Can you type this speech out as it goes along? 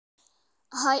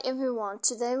Hi everyone,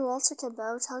 today we will talk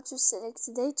about how to select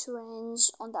date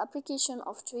range on the application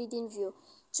of TradingView.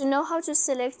 To know how to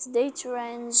select date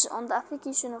range on the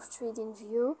application of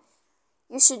TradingView,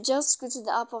 you should just go to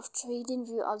the app of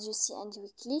TradingView as you see and we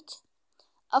click.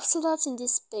 After that, in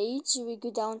this page, you will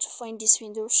go down to find this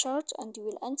window chart and you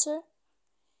will enter.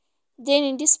 Then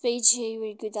in this page here, you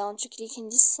will go down to click in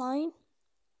this sign.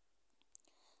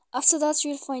 After that,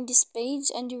 you will find this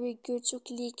page and you will go to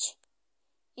click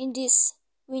in this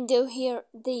window here,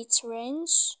 date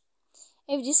range.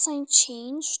 If this sign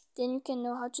changed, then you can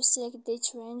know how to select date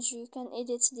range. You can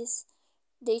edit this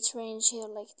date range here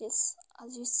like this,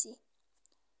 as you see.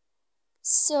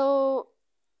 So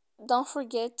don't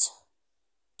forget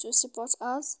to support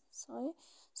us.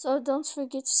 Don't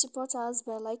forget to support us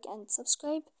by like and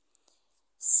subscribe.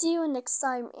 See you next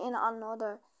time in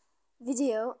another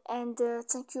video, and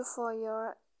thank you for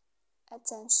your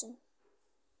attention.